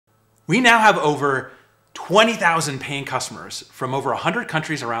We now have over 20,000 paying customers from over 100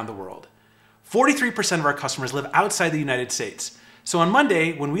 countries around the world. 43% of our customers live outside the United States. So on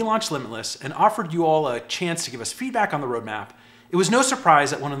Monday, when we launched Limitless and offered you all a chance to give us feedback on the roadmap, it was no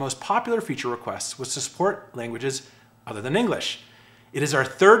surprise that one of the most popular feature requests was to support languages other than English. It is our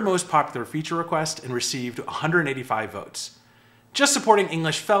third most popular feature request and received 185 votes. Just supporting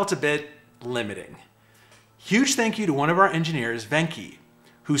English felt a bit limiting. Huge thank you to one of our engineers, Venki,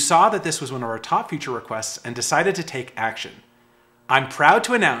 who saw that this was one of our top feature requests and decided to take action. I'm proud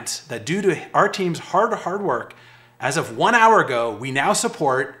to announce that due to our team's hard work, as of 1 hour ago, we now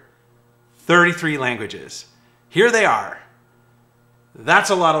support 33 languages. Here they are. That's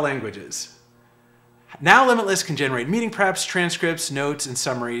a lot of languages. Now Limitless can generate meeting preps, transcripts, notes, and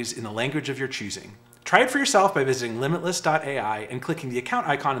summaries in the language of your choosing. Try it for yourself by visiting limitless.ai and clicking the account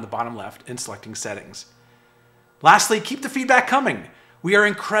icon in the bottom left and selecting settings. Lastly, keep the feedback coming. We are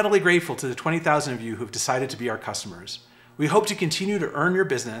incredibly grateful to the 20,000 of you who have decided to be our customers. We hope to continue to earn your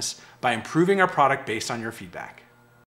business by improving our product based on your feedback.